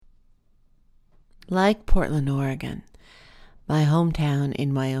Like Portland, Oregon, my hometown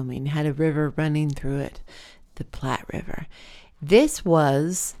in Wyoming had a river running through it, the Platte River. This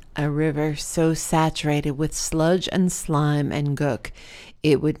was a river so saturated with sludge and slime and gook,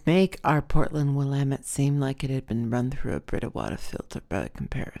 it would make our Portland Willamette seem like it had been run through a Brita water filter by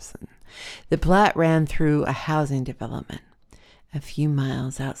comparison. The Platte ran through a housing development a few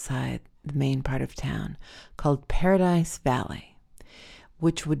miles outside the main part of town called Paradise Valley,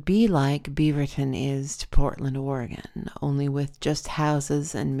 which would be like Beaverton is to Portland, Oregon, only with just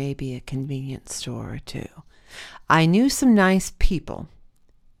houses and maybe a convenience store or two. I knew some nice people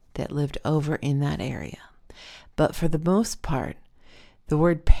that lived over in that area, but for the most part, the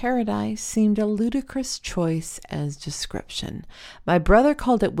word paradise seemed a ludicrous choice as description. My brother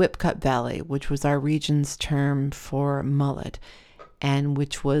called it Whipcut Valley, which was our region's term for mullet, and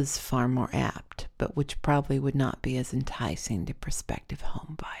which was far more apt, but which probably would not be as enticing to prospective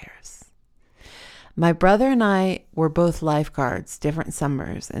home buyers. My brother and I were both lifeguards different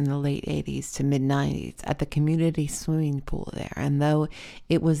summers in the late 80s to mid-90s at the community swimming pool there, and though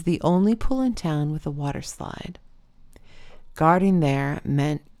it was the only pool in town with a water slide, guarding there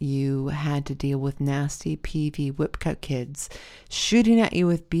meant you had to deal with nasty, peevy Whipcut kids shooting at you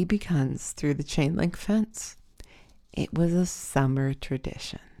with BB guns through the chain link fence. It was a summer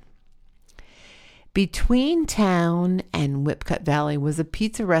tradition. Between town and Whipcut Valley was a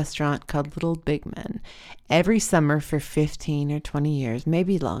pizza restaurant called Little Big Men. Every summer for 15 or 20 years,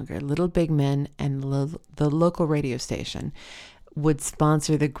 maybe longer, Little Big Men and the local radio station would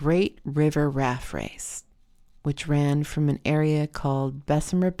sponsor the Great River Raft Race, which ran from an area called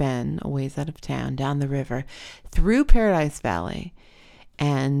Bessemer Bend, a ways out of town, down the river, through Paradise Valley,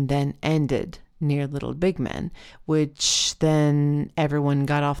 and then ended near Little Big Men, which then everyone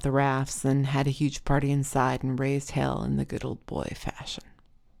got off the rafts and had a huge party inside and raised hell in the good old boy fashion.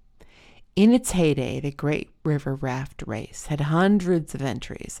 In its heyday, the Great River Raft Race had hundreds of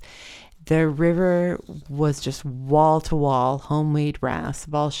entries. The river was just wall-to-wall homemade rafts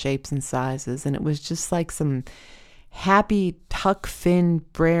of all shapes and sizes, and it was just like some happy Huck Finn,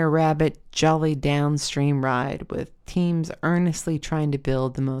 Brer Rabbit, jolly downstream ride with teams earnestly trying to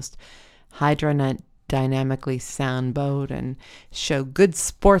build the most hydrodynamically sound boat and show good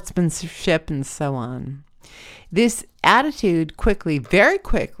sportsmanship and so on. This attitude very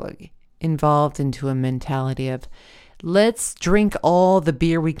quickly evolved into a mentality of let's drink all the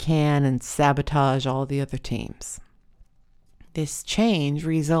beer we can and sabotage all the other teams. This change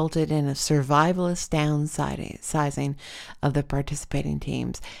resulted in a survivalist downsizing of the participating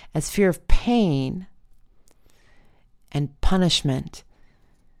teams as fear of pain and punishment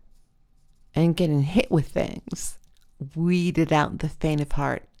and getting hit with things weeded out the faint of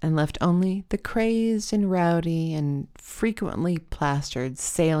heart and left only the crazed and rowdy and frequently plastered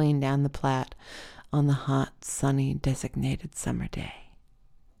sailing down the Platte on the hot, sunny, designated summer day.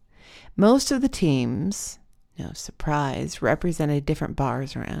 Most of the teams, no surprise, represented different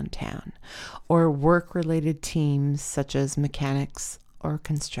bars around town, or work-related teams such as mechanics or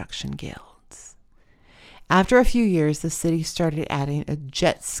construction guilds. After a few years, the city started adding a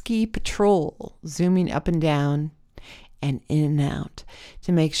jet ski patrol, zooming up and down and in and out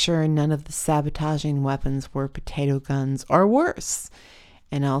to make sure none of the sabotaging weapons were potato guns or worse,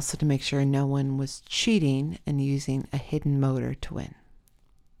 and also to make sure no one was cheating and using a hidden motor to win.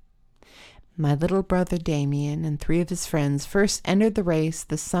 My little brother Damien and 3 of his friends first entered the race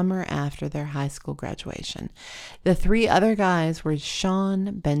the summer after their high school graduation. The 3 other guys were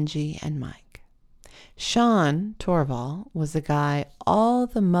Sean, Benji, and Mike. Sean Torval was a guy all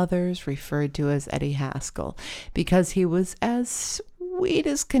the mothers referred to as Eddie Haskell because he was as sweet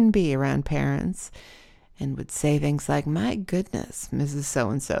as can be around parents and would say things like, "My goodness, Mrs.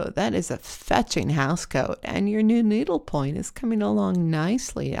 So-and-so, that is a fetching housecoat, and your new needlepoint is coming along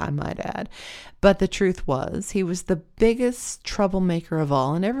nicely, I might add." But the truth was, he was the biggest troublemaker of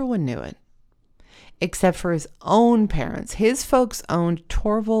all, and everyone knew it. Except for his own parents. His folks owned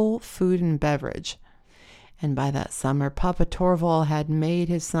Torval Food and Beverage. And by that summer, Papa Torval had made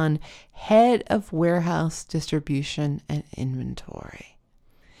his son head of warehouse distribution and inventory.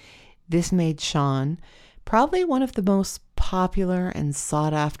 This made Sean probably one of the most popular and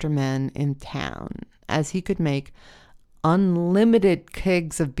sought-after men in town, as he could make unlimited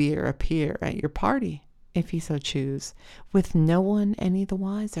kegs of beer appear at your party, if he so choose, with no one any the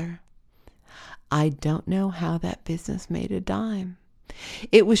wiser. I don't know how that business made a dime.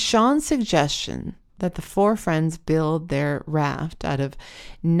 It was Sean's suggestion that the 4 friends build their raft out of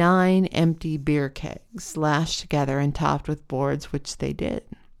 9 empty beer kegs lashed together and topped with boards, which they did.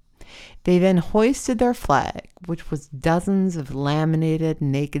 They then hoisted their flag, which was dozens of laminated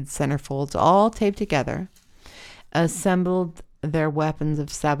naked centerfolds all taped together, assembled their weapons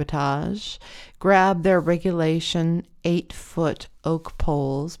of sabotage, grabbed their regulation 8-foot oak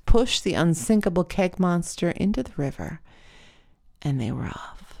poles, pushed the unsinkable keg monster into the river, and they were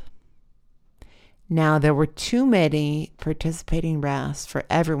off. Now, there were too many participating rafts for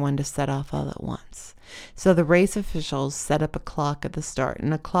everyone to set off all at once. So the race officials set up a clock at the start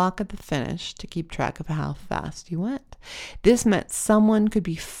and a clock at the finish to keep track of how fast you went. This meant someone could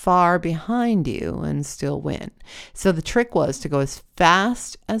be far behind you and still win. So the trick was to go as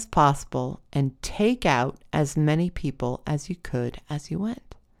fast as possible and take out as many people as you could as you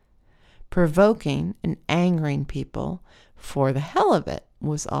went. Provoking and angering people for the hell of it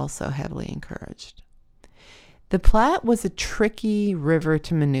was also heavily encouraged. The Platte was a tricky river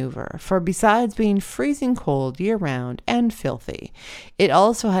to maneuver, for besides being freezing cold year-round and filthy, it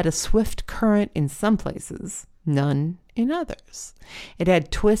also had a swift current in some places, none in others. It had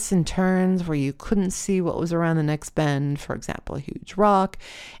twists and turns where you couldn't see what was around the next bend, for example, a huge rock,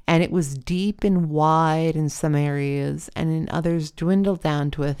 and it was deep and wide in some areas, and in others dwindled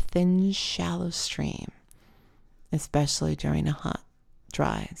down to a thin, shallow stream, especially during a hot,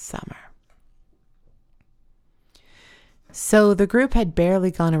 dry summer. So the group had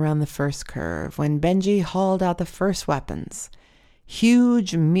barely gone around the first curve when Benji hauled out the first weapons,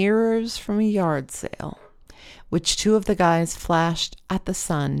 huge mirrors from a yard sale, which 2 of the guys flashed at the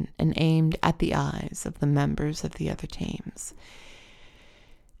sun and aimed at the eyes of the members of the other teams.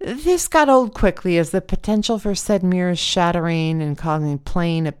 This got old quickly as the potential for said mirrors shattering and causing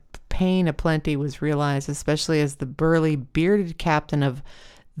pain aplenty was realized, especially as the burly, bearded captain of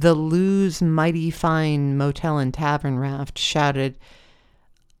the Lou's Mighty Fine Motel and Tavern raft shouted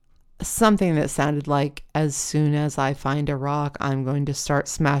something that sounded like, "As soon as I find a rock, I'm going to start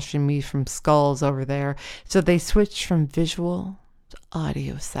smashing me from skulls over there." So they switched from visual to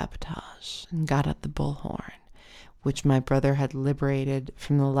audio sabotage and got at the bullhorn, which my brother had liberated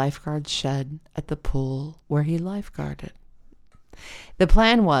from the lifeguard shed at the pool where he lifeguarded. The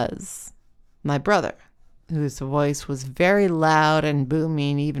plan was my brother, whose voice was very loud and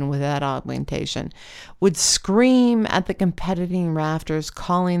booming even without augmentation, would scream at the competing rafters,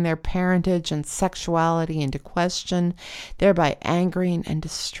 calling their parentage and sexuality into question, thereby angering and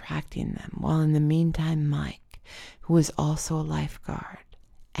distracting them, while in the meantime Mike, who was also a lifeguard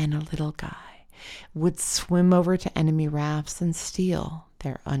and a little guy, would swim over to enemy rafts and steal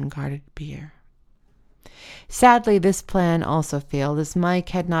their unguarded beer. Sadly, this plan also failed, as Mike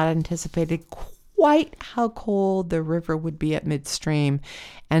had not anticipated quite how cold the river would be at midstream,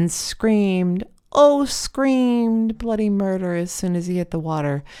 and screamed bloody murder as soon as he hit the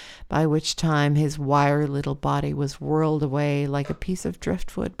water, by which time his wiry little body was whirled away like a piece of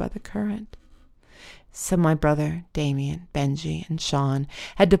driftwood by the current. So my brother, Damien, Benji, and Sean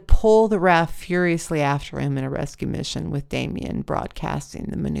had to pull the raft furiously after him in a rescue mission, with Damien broadcasting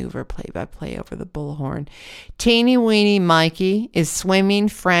the maneuver play-by-play over the bullhorn. Teeny weeny Mikey is swimming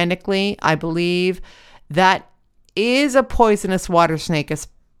frantically. I believe that is a poisonous water snake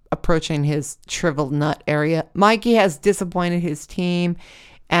approaching his shriveled nut area. Mikey has disappointed his team.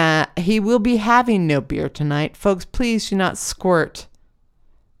 He will be having no beer tonight. Folks, please do not squirt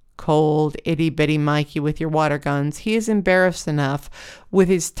cold, itty-bitty Mikey with your water guns. He is embarrassed enough with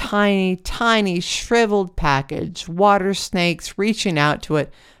his tiny, tiny, shriveled package, water snakes reaching out to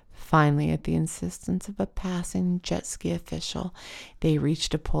it. Finally, at the insistence of a passing jet ski official, they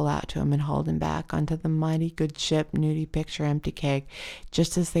reached to pull out to him and hauled him back onto the mighty good ship Nudie Picture Empty Keg,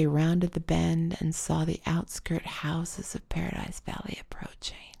 just as they rounded the bend and saw the outskirt houses of Paradise Valley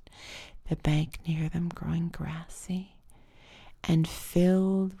approaching, the bank near them growing grassy and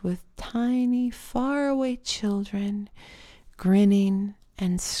filled with tiny, faraway children, grinning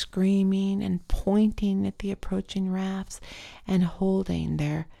and screaming and pointing at the approaching rafts and holding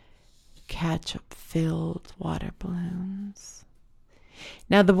their ketchup-filled water balloons.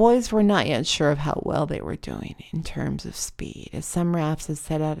 Now, the boys were not yet sure of how well they were doing in terms of speed, as some rafts had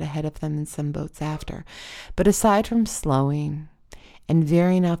set out ahead of them and some boats after. But aside from slowing and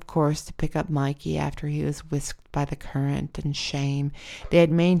veering off course to pick up Mikey after he was whisked by the current and shame, they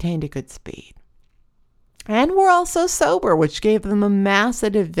had maintained a good speed, and were also sober, which gave them a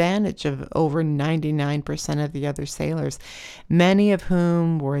massive advantage of over 99% of the other sailors, many of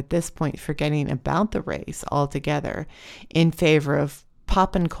whom were at this point forgetting about the race altogether in favor of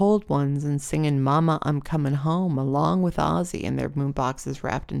popping cold ones and singing "Mama, I'm Coming Home" along with Ozzy in their boomboxes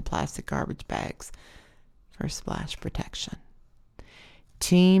wrapped in plastic garbage bags for splash protection.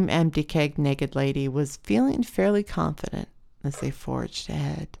 Team Empty Keg Naked Lady was feeling fairly confident as they forged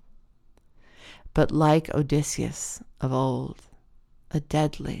ahead. But like Odysseus of old, a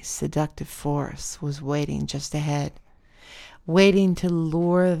deadly, seductive force was waiting just ahead, waiting to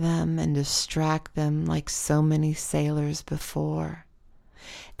lure them and distract them like so many sailors before.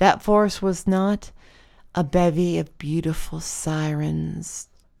 That force was not a bevy of beautiful sirens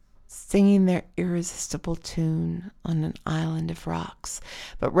singing their irresistible tune on an island of rocks,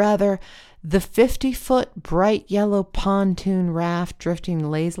 but rather the 50-foot bright yellow pontoon raft drifting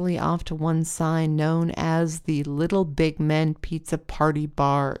lazily off to one side, known as the Little Big Men Pizza Party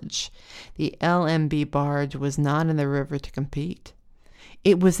Barge. The LMB barge was not in the river to compete.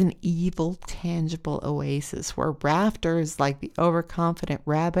 It was an evil, tangible oasis where rafters like the overconfident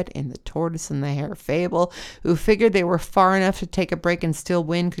rabbit in the tortoise and the hare fable, who figured they were far enough to take a break in still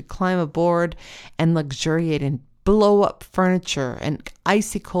wind, could climb aboard and luxuriate in blow up furniture and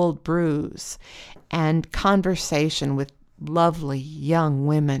icy cold brews and conversation with lovely young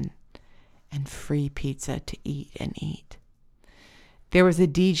women and free pizza to eat and eat. There was a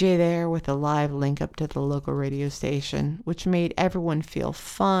DJ there with a live link up to the local radio station, which made everyone feel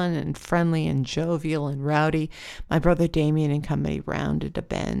fun and friendly and jovial and rowdy. My brother Damien and company rounded a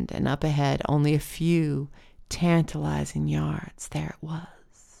bend, and up ahead, only a few tantalizing yards, there it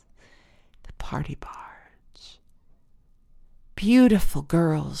was, the party barge. Beautiful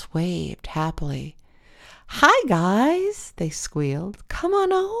girls waved happily. "Hi, guys," they squealed. "Come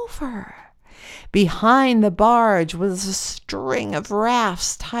on over." Behind the barge was a string of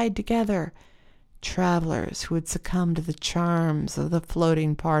rafts tied together. Travelers who had succumbed to the charms of the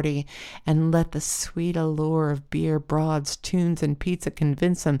floating party and let the sweet allure of beer, broads, tunes, and pizza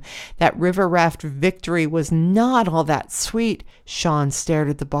convince them that river raft victory was not all that sweet. Sean stared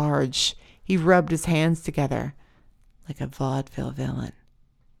at the barge. He rubbed his hands together like a vaudeville villain.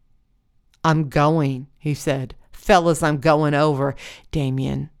 "I'm going," he said. "Fellas, I'm going over."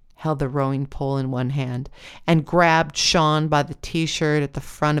 Damien held the rowing pole in one hand and grabbed Sean by the t-shirt at the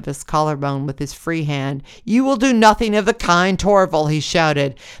front of his collarbone with his free hand. "You will do nothing of the kind, Torval," he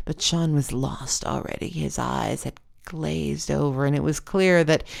shouted. But Sean was lost already. His eyes had glazed over, and it was clear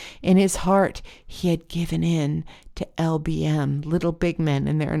that in his heart he had given in to LBM, Little Big Men,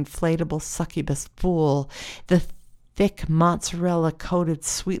 and their inflatable succubus fool. The thick mozzarella-coated,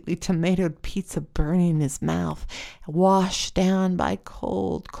 sweetly tomatoed pizza burning in his mouth, washed down by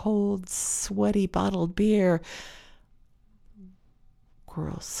cold, sweaty bottled beer.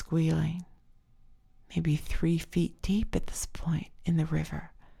 Girls squealing, maybe 3 feet deep at this point in the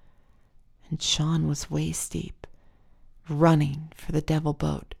river. And Sean was waist deep, running for the devil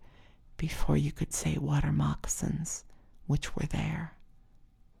boat before you could say water moccasins, which were there.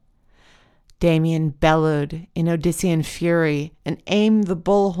 Damien bellowed in Odyssean fury and aimed the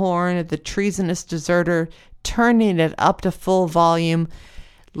bullhorn at the treasonous deserter, turning it up to full volume.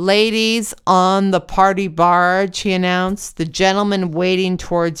 "Ladies on the party barge," he announced, "the gentleman wading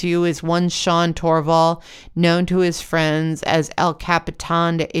towards you is one Sean Torval, known to his friends as El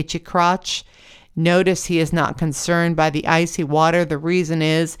Capitan de Itchycrotch. Notice he is not concerned by the icy water. The reason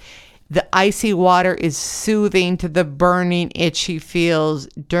is the icy water is soothing to the burning itch he feels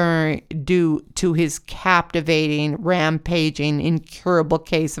due to his captivating, rampaging, incurable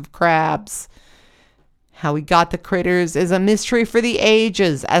case of crabs. How he got the critters is a mystery for the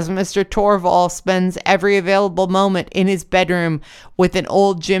ages, as Mr. Torval spends every available moment in his bedroom with an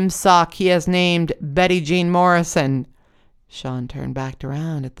old gym sock he has named Betty Jean Morrison." Sean turned back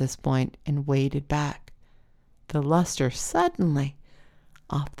around at this point and waded back, the luster suddenly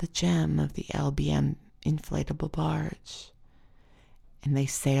off the gem of the LBM inflatable barge. And they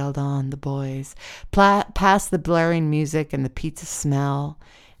sailed on, the boys, past the blaring music and the pizza smell,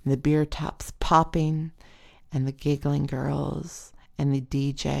 and the beer tops popping, and the giggling girls, and the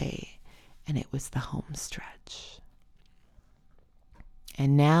DJ, and it was the home stretch.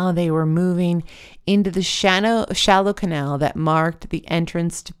 And now they were moving into the shallow canal that marked the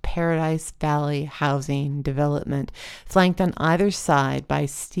entrance to Paradise Valley housing development, flanked on either side by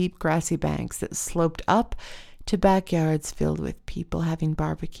steep grassy banks that sloped up to backyards filled with people having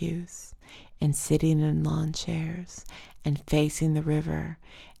barbecues and sitting in lawn chairs and facing the river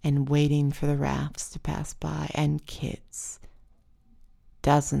and waiting for the rafts to pass by, and kids,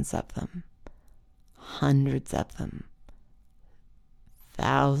 dozens of them, hundreds of them,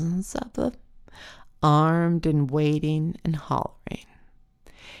 thousands of them, armed and waiting and hollering.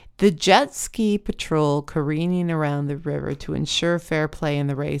 The jet ski patrol careening around the river to ensure fair play in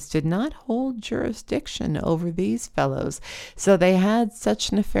the race did not hold jurisdiction over these fellows, so they had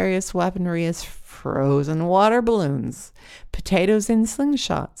such nefarious weaponry as frozen water balloons, potatoes in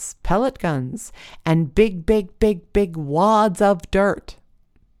slingshots, pellet guns, and big wads of dirt.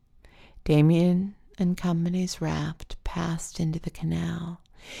 Damien and Company's raft passed into the canal,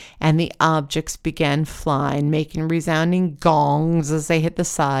 and the objects began flying, making resounding gongs as they hit the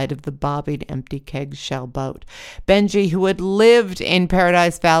side of the bobbing empty keg shell boat. Benji, who had lived in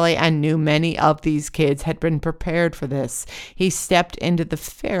Paradise Valley and knew many of these kids, had been prepared for this. He stepped into the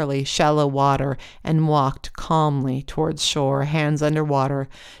fairly shallow water and walked calmly towards shore, hands underwater,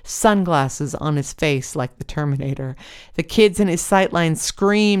 sunglasses on his face like the Terminator. The kids in his sightline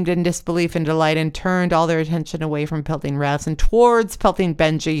screamed in disbelief and delight and turned all their attention away from pelting rafts and towards pelting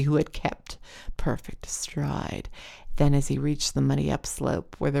Benji, who had kept perfect stride. Then, as he reached the muddy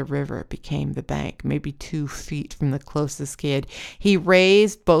upslope where the river became the bank, maybe 2 feet from the closest kid, he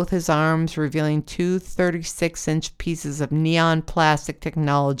raised both his arms, revealing 2 36-inch pieces of neon plastic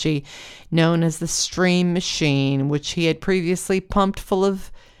technology known as the Stream Machine, which he had previously pumped full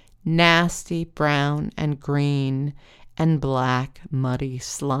of nasty brown and green and black, muddy,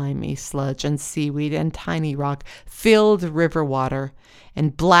 slimy sludge and seaweed and tiny rock filled river water,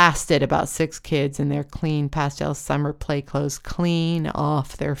 and blasted about 6 kids in their clean pastel summer play clothes clean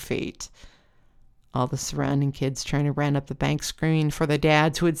off their feet. All the surrounding kids turned and ran up the bank, screaming for their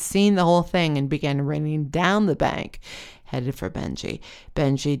dads, who had seen the whole thing and began running down the bank, headed for Benji.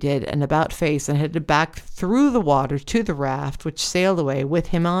 Benji did an about face and headed back through the water to the raft, which sailed away with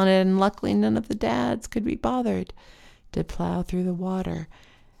him on it, and luckily none of the dads could be bothered to plow through the water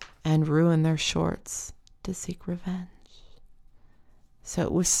and ruin their shorts to seek revenge. So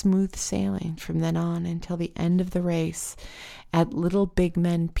it was smooth sailing from then on until the end of the race at Little Big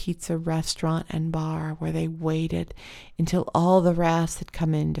Men Pizza restaurant and bar, where they waited until all the rafts had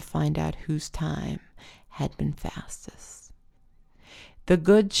come in to find out whose time had been fastest. The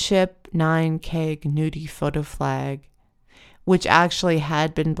good ship 9-keg nudie photo flag, which actually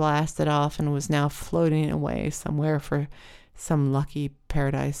had been blasted off and was now floating away somewhere for some lucky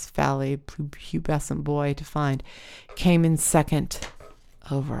Paradise Valley pubescent boy to find, came in second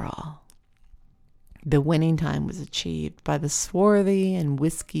overall. The winning time was achieved by the swarthy and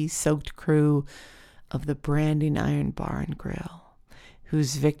whiskey-soaked crew of the Branding Iron Bar and Grill,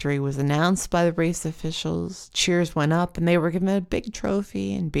 whose victory was announced by the race officials. Cheers went up, and they were given a big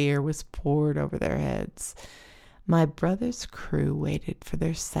trophy, and beer was poured over their heads. My brother's crew waited for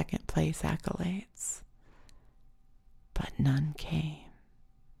their second-place accolades, but none came.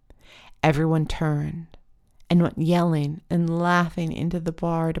 Everyone turned and went yelling and laughing into the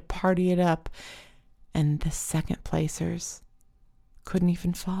bar to party it up, and the second placers couldn't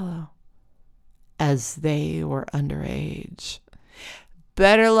even follow, as they were underage.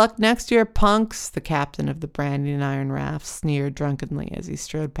 "Better luck next year, punks," the captain of the Branding Iron raft sneered drunkenly as he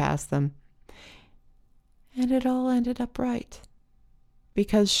strode past them. And it all ended up right,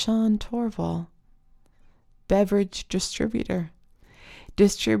 because Sean Torval, beverage distributor,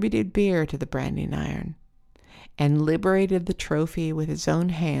 distributed beer to the Branding Iron and liberated the trophy with his own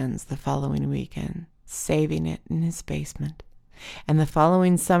hands the following weekend, saving it in his basement. And the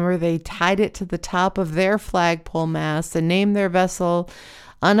following summer, they tied it to the top of their flagpole mast and named their vessel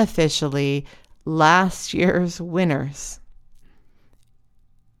unofficially last year's winners.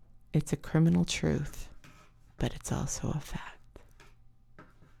 It's a criminal truth, but it's also a fact.